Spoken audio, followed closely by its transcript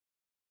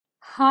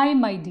Hi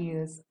my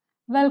dears,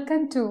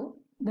 welcome to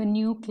the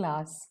new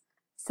class,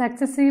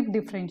 Successive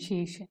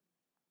Differentiation.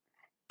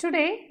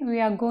 Today we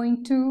are going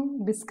to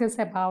discuss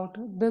about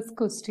this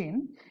question.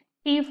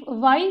 If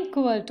y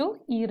equal to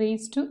e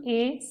raised to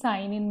a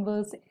sine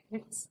inverse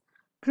x,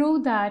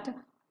 prove that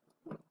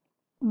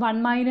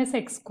 1 minus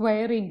x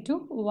square into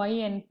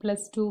yn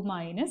plus 2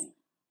 minus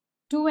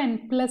 2n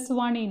plus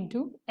 1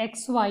 into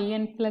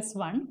xyn plus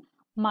 1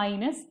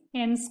 minus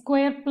n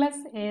square plus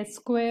a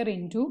square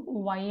into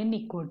yn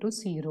equal to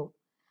 0,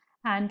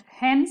 and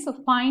hence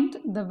find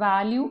the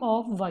value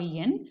of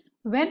yn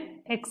when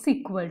x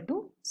equal to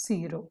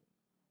 0.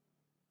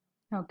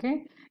 Okay,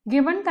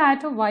 given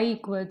that y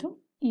equal to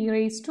e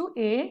raised to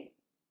a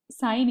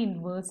sine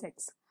inverse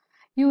x,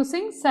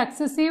 using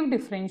successive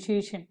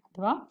differentiation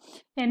അഥവാ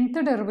nth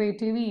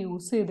derivative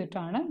use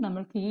ചെയ്തിട്ടാണ്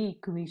നമ്മൾക്ക് ഈ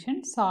equation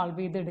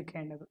solve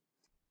ചെയ്തെടുക്കേണ്ടത്.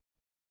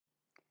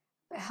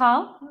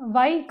 Have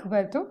y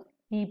equal to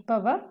e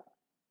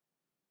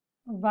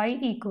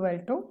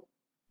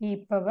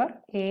power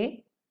a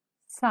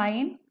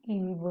sine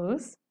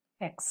inverse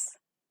x.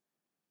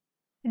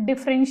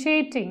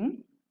 Differentiating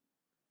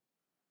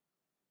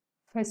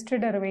first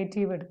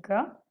derivative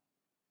എടുക്കുക.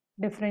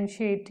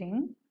 Differentiating,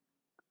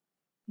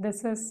 this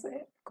is,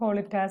 call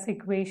it as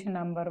equation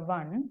number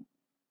 1.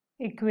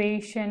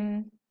 Equation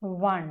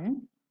 1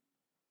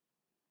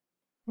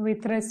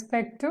 with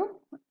respect to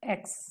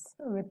x.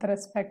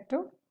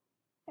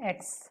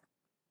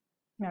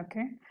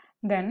 Okay,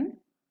 then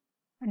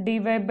dy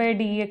by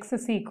dx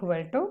is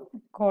equal to,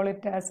 call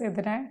it as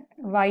ഇതിനെ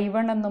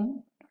y1 എന്നും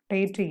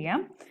rate ചെയ്യാം.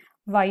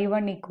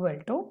 y1 equal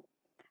to,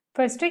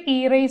 first E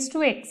raise to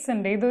X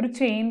ഉണ്ട്, ഇതൊരു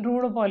chain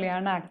rule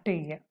പോലെയാണ് act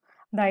ചെയ്യുക.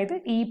 അതായത്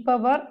E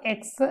power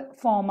X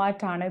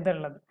format ആണ്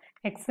ഇതുള്ളത്.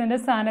 എക്സിൻ്റെ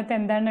സ്ഥാനത്ത്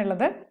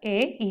എന്താണുള്ളത്? A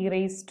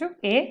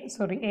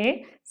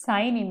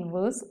sine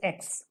inverse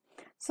X.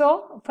 So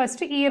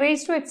first E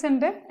raise to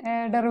എക്സിൻ്റെ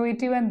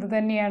ഡെറിവേറ്റീവ് എന്ത്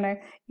തന്നെയാണ്?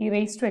 ഇ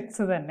റേസ് ടു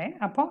എക്സ് തന്നെ.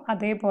 അപ്പോൾ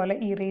അതേപോലെ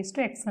ഇ റേസ്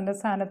ടു എക്സിൻ്റെ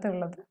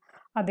സ്ഥാനത്തുള്ളത്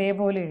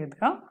അതേപോലെ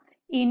എഴുതുക.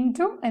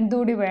 ഇൻറ്റു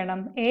എന്തുകൂടി വേണം?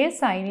 എ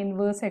സൈൻ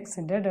ഇൻവേഴ്സ്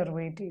എക്സിൻ്റെ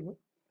derivative.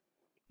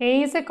 A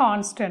is A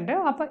constant,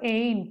 അപ്പോൾ എ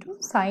ഇൻറ്റു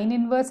സൈൻ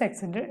ഇൻവേഴ്സ്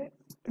എക്സിൻ്റെ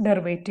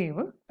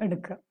ഡെറിവേറ്റീവ്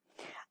എടുക്കുക.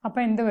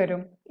 അപ്പോൾ എന്ത്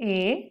വരും? A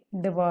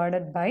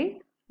divided by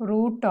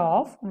root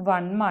of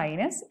 1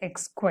 minus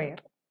X square.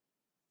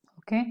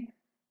 Okay,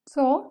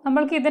 so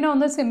നമ്മൾക്ക് ഇതിനെ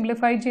ഒന്ന്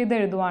സിംപ്ലിഫൈ ചെയ്ത്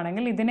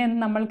എഴുതുവാണെങ്കിൽ ഇതിനെ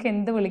നമ്മൾക്ക്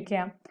എന്ത്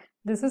വിളിക്കാം?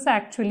 This is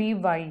actually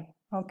Y.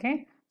 Okay,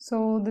 so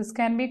this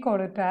can be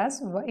called as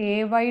A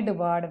Y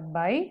divided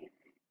by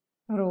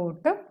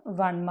root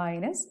 1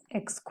 minus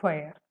X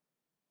square.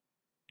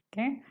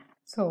 Okay,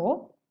 so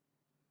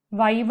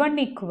y1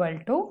 equal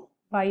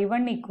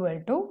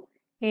to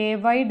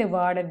ay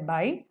divided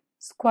by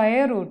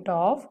square root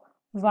of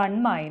 1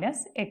 minus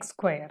x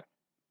square.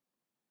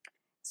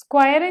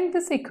 Squaring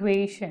this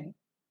equation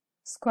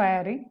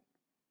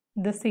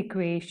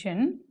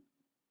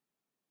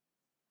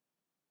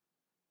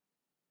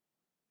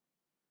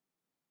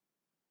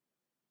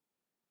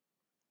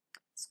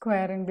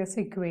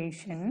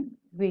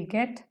we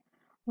get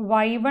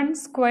y1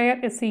 square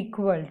is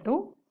equal to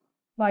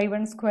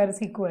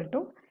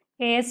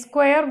a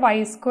square y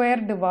square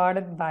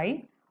divided by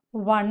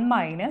 1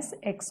 minus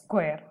x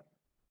square.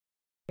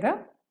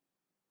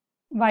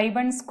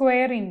 y1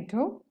 square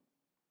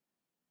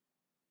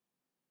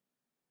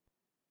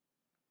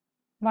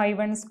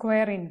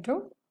into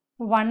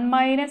 1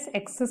 minus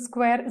x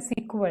square is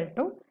equal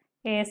to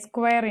a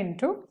square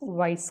into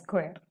y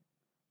square.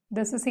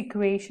 This is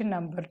equation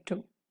number 2.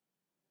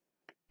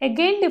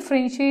 Again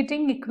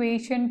differentiating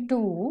equation 2,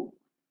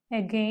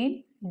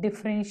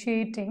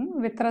 differentiating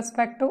with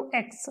respect to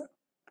x.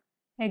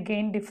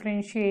 Again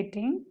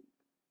differentiating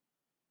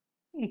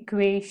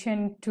equation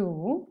 2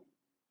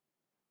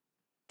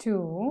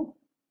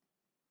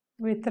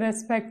 with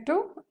respect to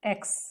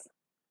x.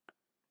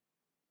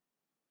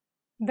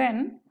 Then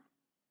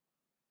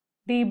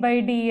d by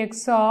dx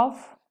of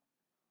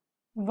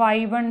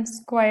y1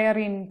 square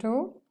into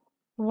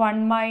 1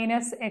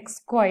 minus x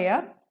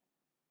square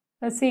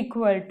is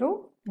equal to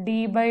d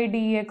by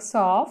dx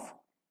of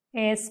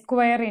a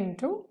square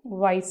into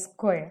y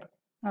square.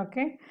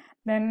 Okay,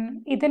 then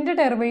ഇതിൻ്റെ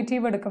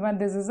derivative എടുക്കുമ്പോൾ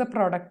this is a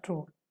product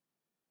rule.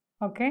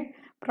 Okay,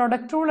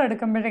 product rule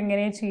എടുക്കുമ്പോൾ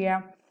എങ്ങനെ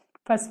ചെയ്യാം?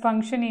 First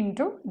function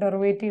into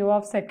derivative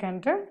of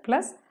second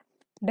plus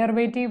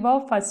derivative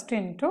of first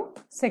into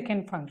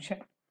second function.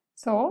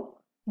 So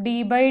D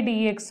by D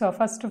X of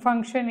first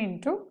function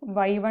into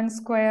y1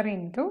 square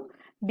into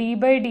D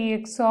by D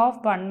X of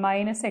 1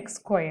 minus X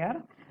square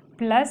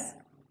plus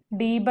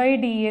D by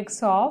D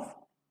X of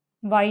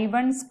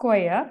y1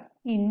 square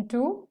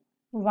into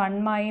 1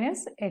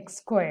 minus x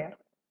square.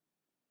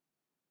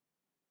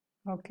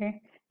 Okay,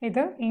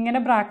 ഇത് ഇങ്ങനെ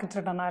bracket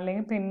ഇടണം,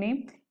 അല്ലെങ്കിൽ പിന്നെയും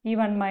ഈ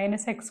 1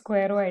 minus X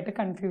സ്ക്വയറുമായിട്ട്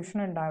confusion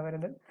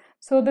ഉണ്ടാവരുത്.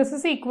 So this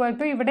is equal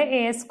to, ഇവിടെ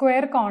A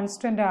square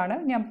constant ആണ്,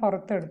 ഞാൻ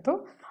പുറത്തെടുത്തു.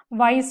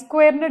 വൈ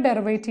സ്ക്വയറിൻ്റെ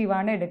ഡെറിവേറ്റീവ്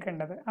ആണ്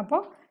എടുക്കേണ്ടത്.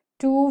 അപ്പോൾ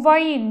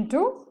 2y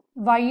ഇൻറ്റു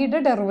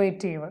വൈയുടെ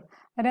ഡെറിവേറ്റീവ്,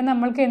 അതിനെ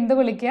നമ്മൾക്ക് എന്ത്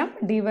വിളിക്കാം?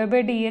 D Y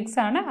by D X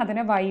ആണ്,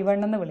 അതിനെ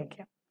y1 എന്ന്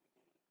വിളിക്കാം.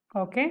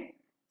 ഓക്കെ,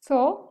 സോ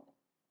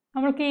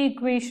നമ്മൾക്ക് ഈ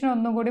ഇക്വേഷൻ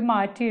ഒന്നും കൂടി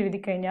മാറ്റി എഴുതി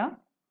കഴിഞ്ഞാൽ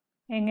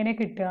എങ്ങനെ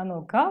കിട്ടുക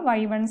നോക്കുക.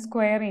 y1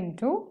 സ്ക്വയർ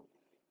ഇൻറ്റു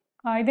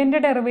ഇതിൻ്റെ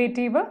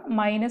ഡെറിവേറ്റീവ്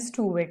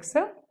 -2x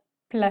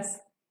പ്ലസ്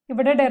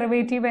ഇവിടെ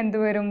ഡെറിവേറ്റീവ് എന്ത്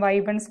വരും?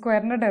 y1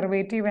 സ്ക്വയറിൻ്റെ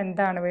ഡെറിവേറ്റീവ്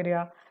എന്താണ് വരിക?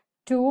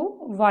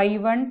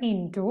 2y1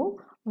 ഇൻറ്റു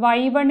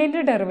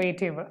y1ൻ്റെ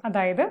ഡെറിവേറ്റീവ്,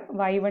 അതായത്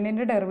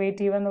y1ൻ്റെ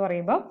ഡെറിവേറ്റീവ് എന്ന്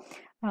പറയുമ്പോൾ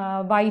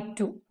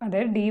y2,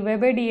 അതായത്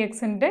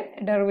dy/dxൻ്റെ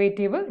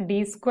ഡെറിവേറ്റീവ്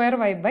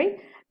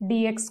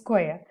d²y/dx².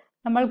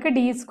 നമ്മൾക്ക്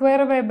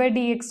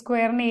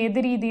d²y/dx² ഏത്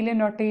രീതിയിൽ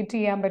നൊട്ടേറ്റ്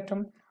ചെയ്യാൻ പറ്റും?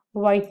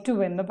 y2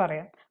 എന്ന്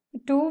പറയാം.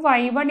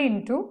 2y1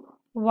 into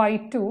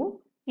y2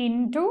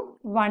 into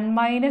 1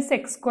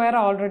 - x²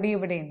 already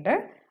ഇവിടെ ഉണ്ട്,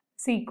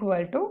 is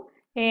equal to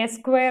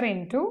a²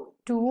 into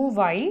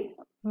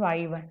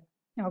 2y/y1.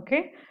 Okay,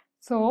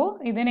 so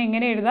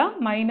ഇതിനെങ്ങനെ എഴുതാം?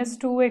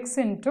 -2x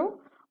into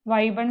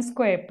y1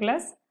 square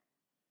plus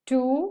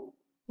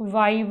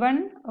 2y1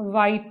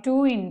 y2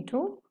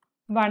 into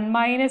 1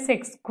 -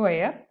 x²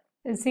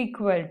 is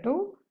equal to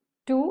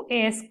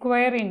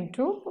 2a²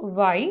 into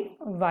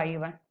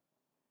y/y1.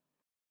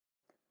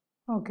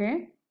 Okay,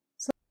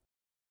 so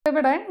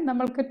ഇവിടെ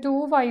നമ്മൾക്ക്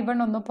 2y1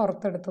 ഒന്ന്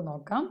പുറത്തെടുത്ത്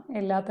നോക്കാം.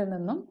 എല്ലാത്തിൽ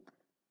നിന്നും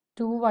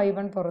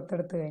 2y1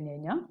 പുറത്തെടുത്ത് കഴിഞ്ഞ്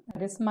കഴിഞ്ഞാൽ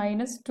ദാറ്റ് ഈസ്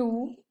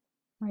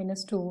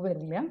 -2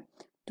 വരില്ല,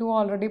 2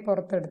 ഓൾറെഡി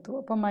പുറത്തെടുത്തു,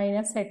 അപ്പോൾ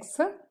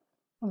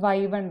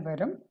 -x/y1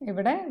 വരും.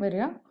 ഇവിടെ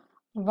വരിക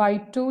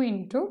y2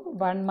 into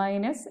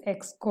 1 -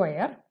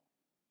 x².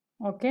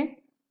 Okay,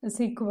 is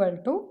equal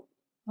to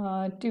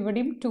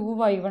ഇവിടെയും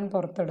 2y1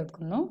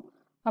 പുറത്തെടുക്കുന്നു,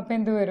 അപ്പോൾ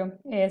എന്ത് വരും?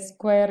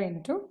 a²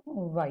 into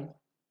y.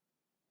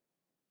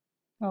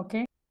 ഓക്കെ,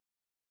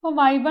 അപ്പോൾ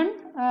y1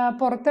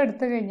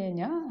 പുറത്തെടുത്ത് കഴിഞ്ഞ്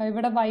കഴിഞ്ഞാൽ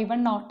ഇവിടെ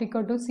y1 നോട്ട്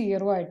ഈക്വൽ ടു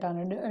 0 ആയിട്ടാണ്,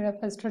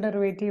 ഫസ്റ്റ്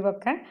ഡെറിവേറ്റീവ്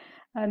ഒക്കെ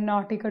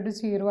നോട്ട് ഈക്വൽ ടു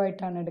 0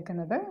 ആയിട്ടാണ്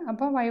എടുക്കുന്നത്.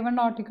 അപ്പോൾ y1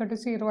 നോട്ട് ഈക്വൽ ടു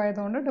 0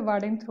 ആയതുകൊണ്ട്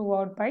dividing through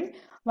out by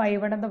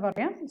y1 എന്ന്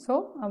പറയാം. So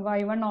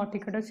y1 not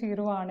equal to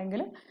 0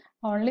 ആണെങ്കിൽ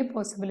ഓൺലി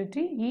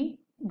പോസിബിലിറ്റി ഈ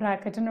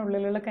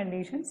ബ്രാക്കറ്റിനുള്ളിലുള്ള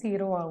കണ്ടീഷൻ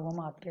 0 ആകുമ്പോൾ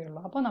മാത്രമേ ഉള്ളൂ.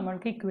 അപ്പോൾ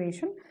നമ്മൾക്ക്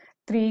ഇക്വേഷൻ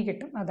 3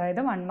 കിട്ടും,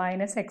 അതായത്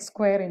 1 -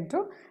 x² ഇൻറ്റു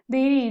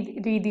ഈ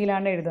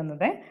രീതിയിലാണ്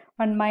എഴുതുന്നത്.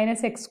 1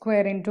 -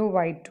 x² into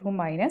y2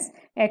 minus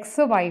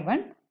x/y1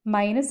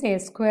 minus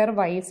a²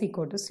 y is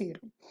equal to 0.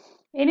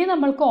 ഇനി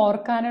നമ്മൾക്ക്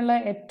ഓർക്കാനുള്ള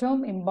ഏറ്റവും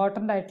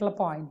ഇമ്പോർട്ടൻ്റ് ആയിട്ടുള്ള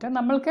പോയിന്റ്,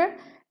 നമ്മൾക്ക്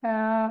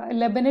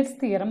ലെബനിറ്റ്സ്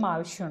തിയറം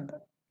ആവശ്യമുണ്ട്.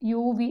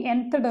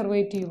 nth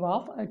derivative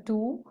of 2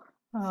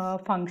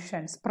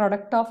 functions,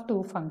 product of 2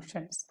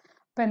 functions.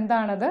 അപ്പോൾ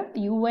എന്താണത്?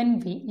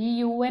 unv. ഈ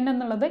un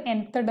എന്നുള്ളത്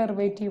nth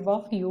ഡെറിവേറ്റീവ്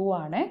ഓഫ് u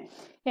ആണ്.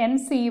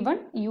 nc1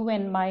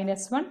 un -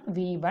 1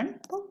 v1.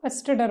 അപ്പോൾ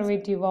first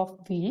derivative of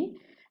v,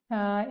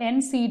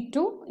 nc2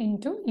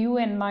 into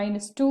un -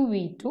 2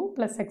 v2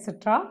 plus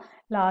etcetera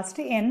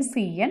last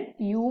ncn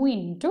u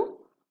into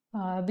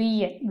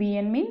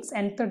vn means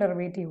nth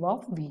derivative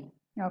of v.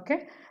 Okay,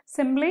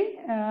 simply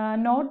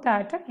note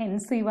that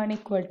nc1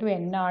 equal to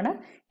n ആണ്,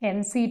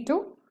 nc2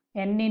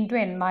 n into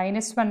n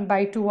minus 1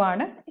 by 2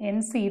 ആണ്,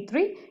 nc3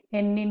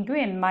 n into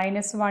n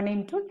minus 1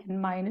 into n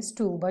minus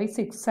 2 by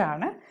 6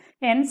 ആണ്,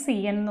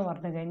 ncn എന്ന്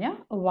പറഞ്ഞു കഴിഞ്ഞാൽ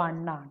 1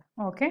 ആണ്.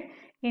 Okay,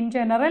 in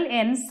general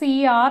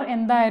ncr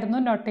എന്തായിരുന്നു?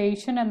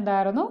 Notation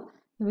എന്തായിരുന്നു?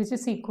 which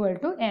is equal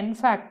to n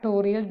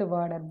factorial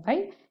divided by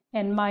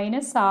n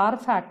minus r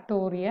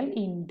factorial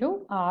into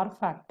r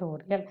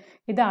factorial.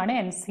 ഇതാണ്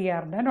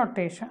NCRൻ്റെ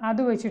notation.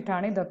 അത്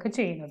വെച്ചിട്ടാണ് ഇതൊക്കെ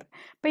ചെയ്യുന്നത്.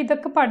 അപ്പോൾ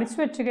ഇതൊക്കെ പഠിച്ചു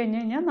വെച്ച് കഴിഞ്ഞ്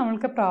കഴിഞ്ഞാൽ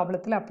നമ്മൾക്ക്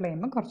പ്രോബ്ലത്തിൽ അപ്ലൈ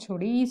ചെയ്യുമ്പോൾ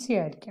കുറച്ചുകൂടി ഈസി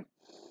ആയിരിക്കും.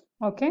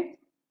 ഓക്കെ,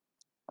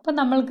 അപ്പോൾ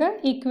നമ്മൾക്ക്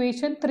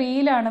ഇക്വേഷൻ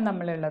 3യിലാണ്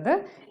നമ്മളുള്ളത്.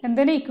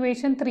 എന്തിനാണ്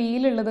ഇക്വേഷൻ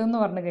 3യിലുള്ളത് എന്ന്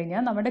പറഞ്ഞു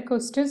കഴിഞ്ഞാൽ നമ്മുടെ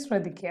ക്വസ്റ്റ്യൻ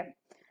ശ്രദ്ധിക്കുക.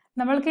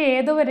 നമ്മൾക്ക്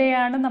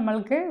ഏതുവരെയാണ്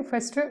നമ്മൾക്ക്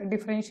ഫസ്റ്റ്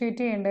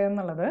ഡിഫറൻഷ്യേറ്റ്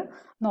ചെയ്യേണ്ടതെന്നുള്ളത്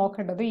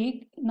നോക്കേണ്ടത്. ഈ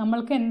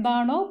നമ്മൾക്ക്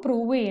എന്താണോ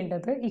പ്രൂവ്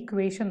ചെയ്യേണ്ടത്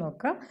ഇക്വേഷൻ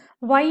നോക്കുക.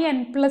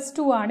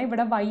 yn+2 ആണ്,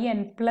 ഇവിടെ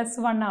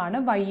yn+1 ആണ്,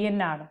 yn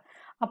ആണ്.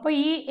 അപ്പോൾ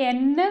ഈ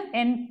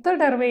nth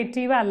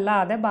ഡെറിവേറ്റീവ്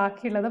അല്ലാതെ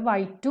ബാക്കിയുള്ളത്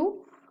y2,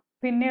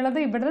 പിന്നെയുള്ളത്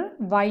ഇവിടെ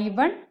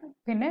y1,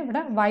 പിന്നെ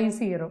ഇവിടെ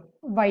y0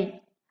 y.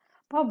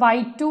 അപ്പോൾ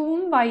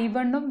y2ഉം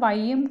y1ഉം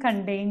yയും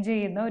കണ്ടെയ്ൻ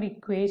ചെയ്യുന്ന ഒരു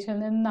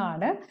ഇക്വേഷനിൽ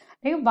നിന്നാണ്,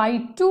 അല്ലെങ്കിൽ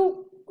y2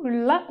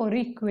 ഉള്ള ഒരു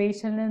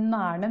ഇക്വേഷനിൽ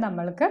നിന്നാണ്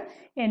നമ്മൾക്ക്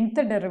nth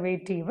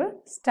ഡെറിവേറ്റീവ്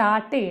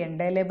സ്റ്റാർട്ട്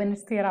ചെയ്യേണ്ടത്,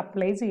 ലെബനിറ്റ്സ് തിയറം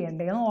അപ്ലൈ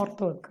ചെയ്യേണ്ടതെന്ന്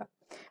ഓർത്ത് വെക്കുക.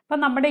 അപ്പം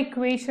നമ്മുടെ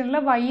ഇക്വേഷനിൽ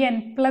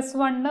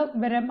yn+1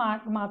 വരെ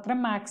മാത്രം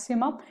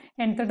മാക്സിമം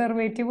nth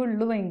ഡെറിവേറ്റീവ്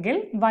ഉള്ളുവെങ്കിൽ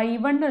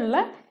y1 ഉള്ള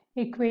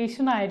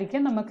ഇക്വേഷൻ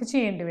ആയിരിക്കും നമുക്ക്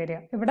ചെയ്യേണ്ടി വരിക.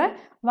 ഇവിടെ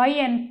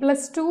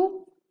yn+2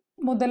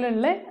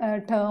 മുതലുള്ള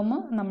ടേം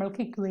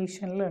നമ്മൾക്ക്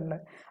ഇക്വേഷനിലുണ്ട്.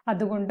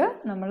 അതുകൊണ്ട്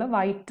നമ്മൾ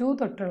y2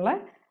 തൊട്ടുള്ള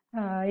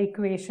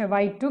ഇക്വേഷൻ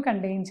y2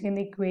 കണ്ടെയ്ൻ ചെയ്യുന്ന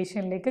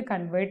ഇക്വേഷനിലേക്ക്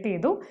കൺവേർട്ട്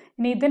ചെയ്തു.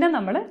 ഇനി ഇതിനെ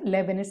നമ്മൾ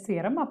ലെബനിറ്റ്സ്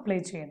തിയറം അപ്ലൈ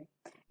ചെയ്യുന്നു.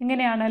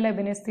 ഇങ്ങനെയാണ്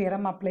ലെബനിറ്റ്സ്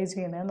തിയറം അപ്ലൈ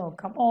ചെയ്യുന്നത്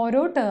നോക്കാം.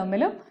 ഓരോ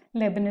ടേമിലും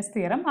ലെബനിറ്റ്സ്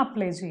തിയറം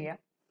അപ്ലൈ ചെയ്യാം.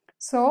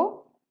 സോ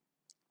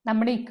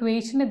നമ്മുടെ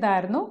ഇക്വേഷൻ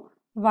ഇതായിരുന്നു,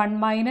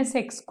 1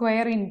 -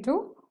 x² into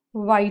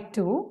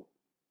y2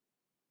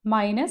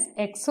 minus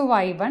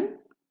xy1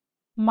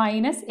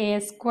 minus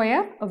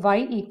a² y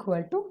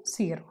equal to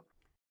 0.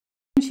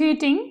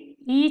 Differentiating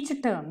each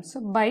terms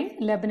by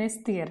Leibniz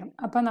theorem.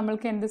 അപ്പോൾ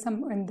നമ്മൾക്ക്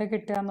എന്ത്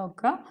കിട്ടുക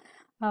നോക്കുക.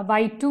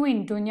 y2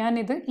 ഇൻറ്റു,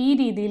 ഞാനിത് ഈ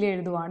രീതിയിൽ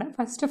എഴുതുവാണ്.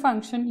 ഫസ്റ്റ്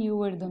ഫംഗ്ഷൻ u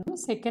എഴുതുന്നു,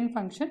 second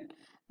function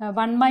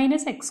 1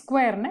 minus X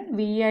സ്ക്വയറിനെ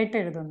V ആയിട്ട്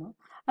എഴുതുന്നു.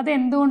 അത്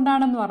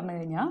എന്തുകൊണ്ടാണെന്ന് പറഞ്ഞു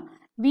കഴിഞ്ഞാൽ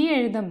V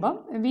എഴുതുമ്പം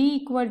V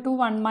equal to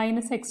 1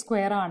 minus X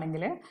square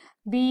ആണെങ്കിൽ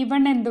വി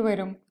വൺ എന്ത്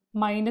വരും?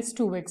 മൈനസ്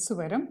 2x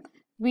വരും.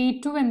 വി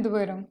ടു എന്ത്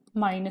വരും?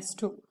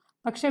 -2.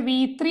 പക്ഷെ വി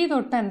ത്രീ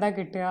തൊട്ട് എന്താ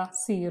കിട്ടുക?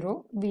 0.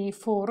 V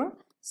four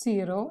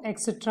 0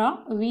 etcetera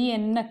V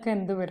N ഒക്കെ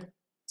എന്ത് വരും?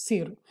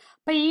 0.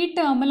 അപ്പം ഈ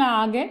ടേമിൽ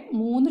ആകെ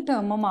 3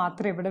 ടേം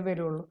മാത്രമേ ഇവിടെ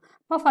വരുള്ളൂ.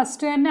 അപ്പോൾ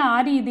ഫസ്റ്റ് തന്നെ ആ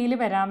രീതിയിൽ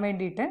വരാൻ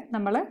വേണ്ടിയിട്ട്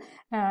നമ്മൾ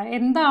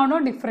എന്താണോ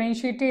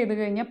ഡിഫറൻഷ്യേറ്റ് ചെയ്ത്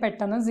കഴിഞ്ഞാൽ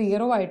പെട്ടെന്ന്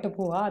 0 ആയിട്ട്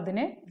പോവുക,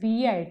 അതിനെ വി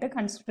ആയിട്ട്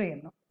കൺസിഡർ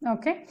ചെയ്യുന്നു.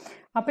 ഓക്കെ,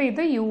 അപ്പോൾ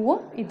ഇത് യുവും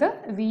ഇത്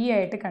വി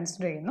ആയിട്ട്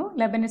കൺസിഡർ ചെയ്യുന്നു.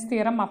 ലെബനിസ്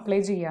തിയറം അപ്ലൈ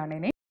ചെയ്യുകയാണ്.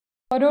 ഇനി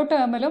ഓരോ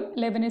ടേമിലും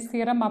ലെബനിസ്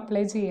തിയറം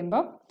അപ്ലൈ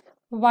ചെയ്യുമ്പോൾ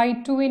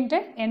y2ൻ്റെ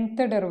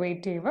nth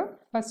ഡെറിവേറ്റീവ്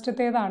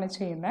ഫസ്റ്റത്തേതാണ്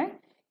ചെയ്യുന്നത്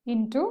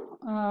ഇൻറ്റു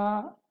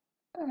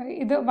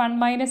ഇത് 1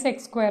 മൈനസ്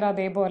എക്സ് സ്ക്വയർ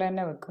അതേപോലെ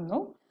തന്നെ വെക്കുന്നു,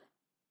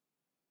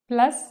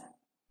 പ്ലസ്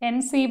എൻ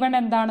സി വൺ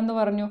എന്താണെന്ന്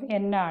പറഞ്ഞു?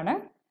 n ആണ്.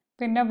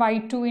 പിന്നെ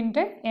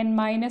y2ൻ്റെ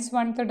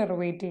n-1th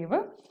ഡെറിവേറ്റീവ്,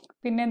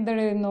 പിന്നെ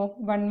എന്തെഴുതുന്നു?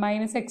 1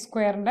 മൈനസ് എക്സ്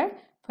സ്ക്വയറിൻ്റെ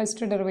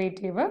ഫസ്റ്റ്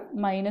ഡെറിവേറ്റീവ്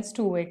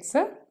 -2x.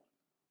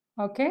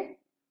 ഓക്കെ,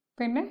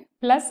 പിന്നെ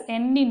plus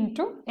n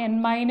into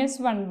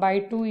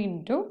n-1/2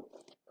 into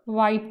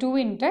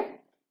y2ൻ്റെ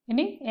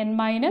ഇനി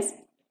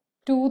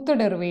n-2th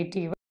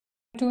ഡെറിവേറ്റീവ്,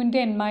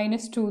 y2ൻ്റെ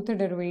n-2th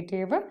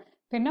ഡെറിവേറ്റീവ്,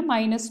 പിന്നെ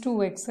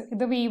 -2x.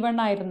 ഇത് v1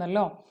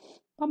 ആയിരുന്നല്ലോ,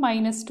 അപ്പോൾ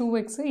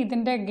 -2x.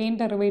 ഇതിൻ്റെ അഗെയിൻ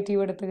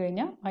ഡെറിവേറ്റീവ് എടുത്തു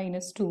കഴിഞ്ഞാൽ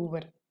 -2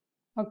 വരും.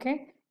 ഓക്കെ,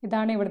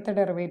 ഇതാണ് ഇവിടുത്തെ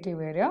ഡെറിവേറ്റീവ്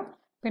വരിക.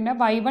 പിന്നെ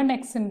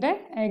y1xൻ്റെ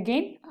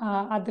അഗെയിൻ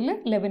അതിൽ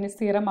ലെബനിസ്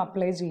തിയറം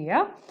അപ്ലൈ ചെയ്യുക.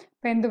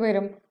 അപ്പോൾ എന്ത്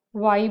വരും?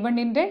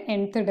 y1ൻ്റെ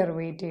nth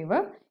ഡെറിവേറ്റീവ്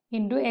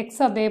ഇൻറ്റു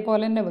എക്സ്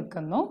അതേപോലെ തന്നെ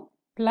വെക്കുന്നു,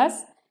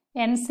 പ്ലസ്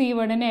എൻ സി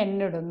വണ്ണിന് n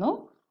ഇടുന്നു,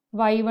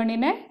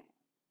 y1നെ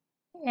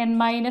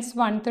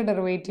n-1th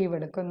ഡെറിവേറ്റീവ്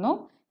എടുക്കുന്നു,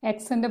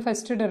 എക്സിൻ്റെ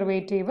ഫസ്റ്റ്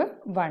ഡെറിവേറ്റീവ്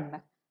 1,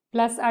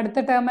 പ്ലസ് അടുത്ത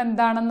ടേം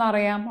എന്താണെന്ന്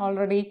അറിയാം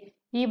ഓൾറെഡി.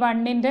 ഈ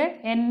 1ൻ്റെ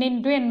n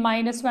into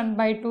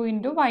n-1/2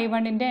 into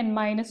y1ൻ്റെ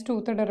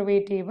n-2th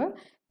derivative.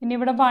 ഇനി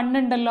ഇവിടെ 1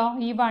 ഉണ്ടല്ലോ,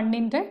 ഈ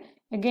 1ൻ്റെ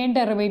അഗെയിൻ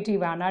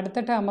ഡെറിവേറ്റീവ് ആണ്. അടുത്ത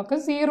ടേമൊക്കെ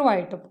 0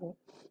 ആയിട്ട് പോകും.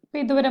 അപ്പോൾ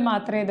ഇതുവരെ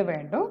മാത്രമേ ഇത്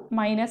വേണ്ടൂ.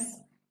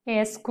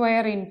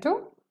 -a² ഇൻറ്റു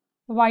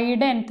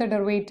വൈയുടെ nth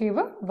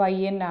ഡെറിവേറ്റീവ്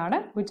yn ആണ്,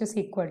 which is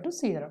equal to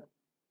 0.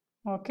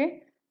 Okay,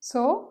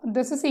 so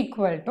this is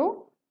equal to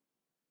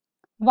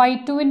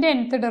y2ൻ്റെ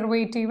nth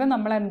derivative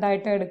നമ്മൾ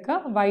എന്തായിട്ട് എടുക്കുക?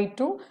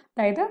 y2,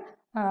 അതായത്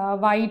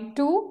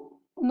y2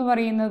 എന്ന്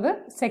പറയുന്നത്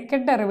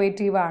സെക്കൻഡ്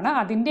ഡെറിവേറ്റീവ് ആണ്.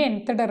 അതിൻ്റെ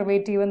nth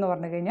ഡെറിവേറ്റീവ് എന്ന്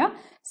പറഞ്ഞു കഴിഞ്ഞാൽ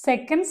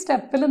സെക്കൻഡ്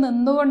സ്റ്റെപ്പിൽ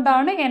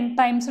നിന്നുകൊണ്ടാണ് n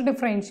ടൈംസ്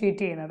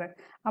ഡിഫറൻഷ്യേറ്റ് ചെയ്യുന്നത്.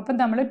 അപ്പം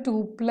നമ്മൾ 2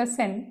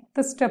 +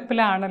 nth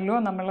സ്റ്റെപ്പിലാണല്ലോ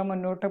നമ്മൾ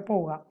മുന്നോട്ട്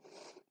പോവുക.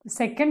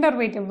 സെക്കൻഡ്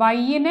ഡെറിവേറ്റീവ്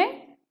വൈനെ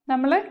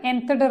നമ്മൾ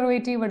nth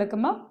ഡെറിവേറ്റീവ്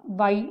എടുക്കുമ്പോൾ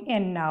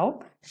yn ആവും.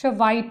 പക്ഷെ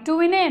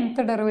y2നെ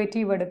nth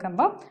ഡെറിവേറ്റീവ്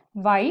എടുക്കുമ്പോൾ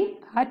y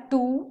ആ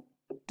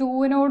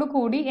 2നോട്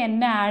കൂടി n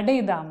ആഡ്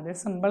ചെയ്താൽ മതി,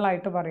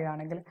 സിമ്പിളായിട്ട്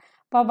പറയുകയാണെങ്കിൽ.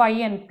 അപ്പോൾ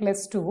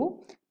yn+2,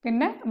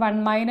 പിന്നെ 1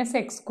 minus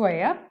X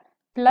square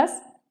plus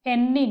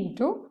n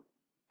into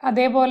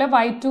അതേപോലെ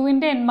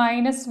y2ൻ്റെ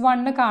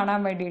n-1 കാണാൻ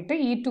വേണ്ടിയിട്ട്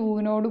ഈ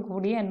 2നോട്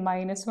കൂടി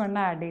n-1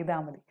 ആഡ്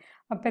ചെയ്താൽ മതി.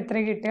 അപ്പോൾ എത്ര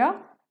കിട്ടുക?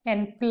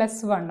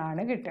 n+1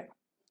 ആണ് കിട്ടുക,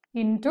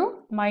 ഇൻറ്റു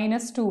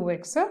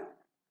 -2x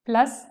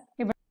പ്ലസ്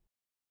ഇവിടെ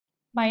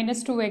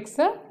 -2x,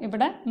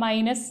 ഇവിടെ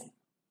മൈനസ്,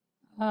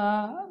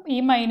 ഈ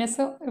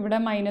മൈനസ് ഇവിടെ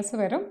മൈനസ്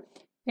വരും.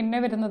 പിന്നെ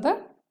വരുന്നത്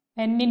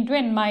n into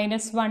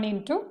n-1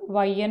 into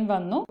yn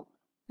വന്നു,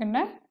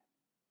 പിന്നെ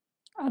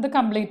അത്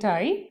കംപ്ലീറ്റ്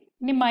ആയി.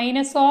 ഇനി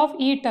മൈനസ് ഓഫ്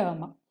ഈ ടേം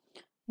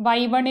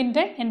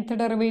y1ൻ്റെ nth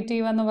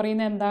ഡെറിവേറ്റീവ് എന്ന്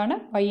പറയുന്നത് എന്താണ്?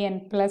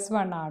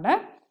 yn+1 ആണ്.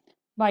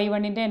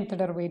 y1ൻ്റെ nth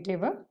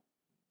derivative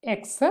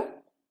X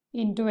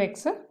into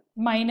X,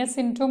 minus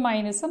into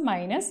minus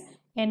minus,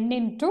 n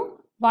into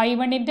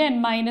y1ൻ്റെ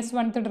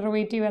n-1th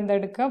derivative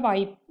എന്തെടുക്കുക?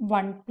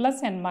 y1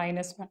 +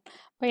 n-1.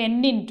 അപ്പോൾ n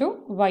ഇൻറ്റു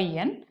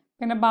yn,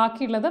 പിന്നെ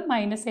ബാക്കിയുള്ളത്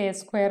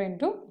 -a²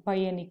 ഇൻറ്റു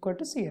yn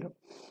 = 0.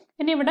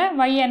 ഇനി ഇവിടെ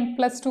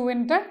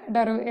yn+2ൻ്റെ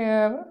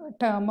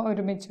ടേം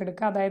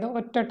ഒരുമിച്ചെടുക്കുക, അതായത്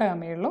ഒറ്റ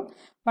ടേമേ ഉള്ളൂ,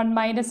 1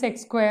 minus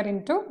X square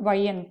into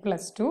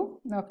yn+2.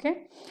 Okay,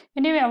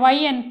 ഇനി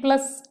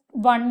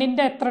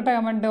yn+1ൻ്റെ എത്ര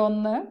ടേം ഉണ്ട്?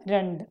 1,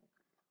 2.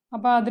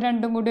 അപ്പോൾ അത്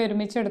രണ്ടും കൂടി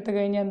ഒരുമിച്ചെടുത്ത്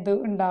കഴിഞ്ഞാൽ എന്ത്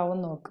ഉണ്ടാവും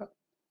നോക്കുക.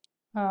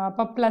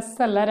 അപ്പോൾ പ്ലസ്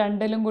അല്ല,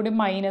 രണ്ടിലും കൂടി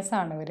മൈനസ്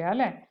ആണ് വരിക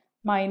അല്ലേ.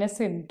 മൈനസ്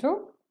ഇൻറ്റു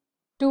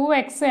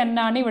 2xn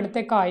ആണ്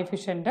ഇവിടുത്തെ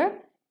കോഎഫിഷ്യൻറ്റ്,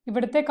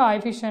 ഇവിടുത്തെ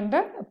കോഎഫിഷ്യൻറ്റ്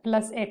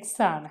 +x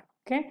ആണ്.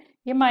 ഓക്കെ,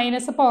 ഈ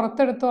മൈനസ്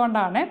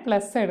പുറത്തെടുത്തുകൊണ്ടാണ്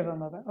പ്ലസ്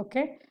എഴുതുന്നത്.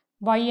 ഓക്കെ,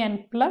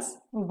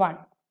 yn+1,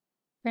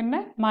 പിന്നെ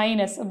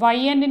മൈനസ്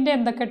yn-ൻ്റെ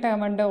എന്തൊക്കെ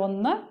ടേം ഉണ്ട്?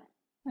 1,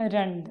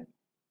 2,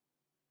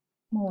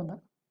 3.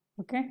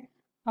 ഓക്കെ,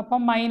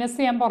 അപ്പം മൈനസ്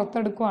ഞാൻ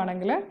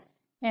പുറത്തെടുക്കുകയാണെങ്കിൽ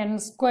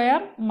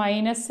n²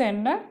 മൈനസ്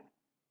n,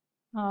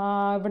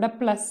 ഇവിടെ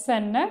പ്ലസ്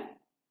n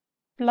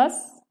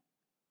പ്ലസ്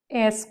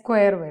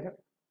a² വരും,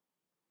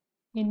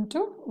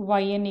 ഇൻറ്റു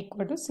yn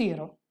 =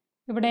 0.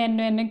 ഇവിടെ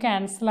n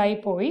ക്യാൻസലായി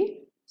പോയി.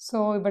 സോ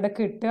ഇവിടെ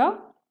കിട്ടുക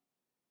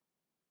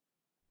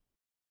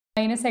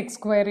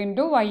 -x²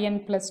 into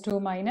yn+2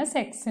 minus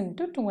x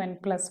into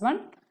 2n+1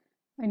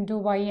 into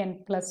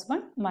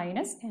yn+1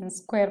 minus n²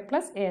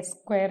 +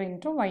 a²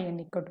 into yn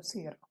 =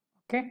 0.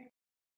 Okay.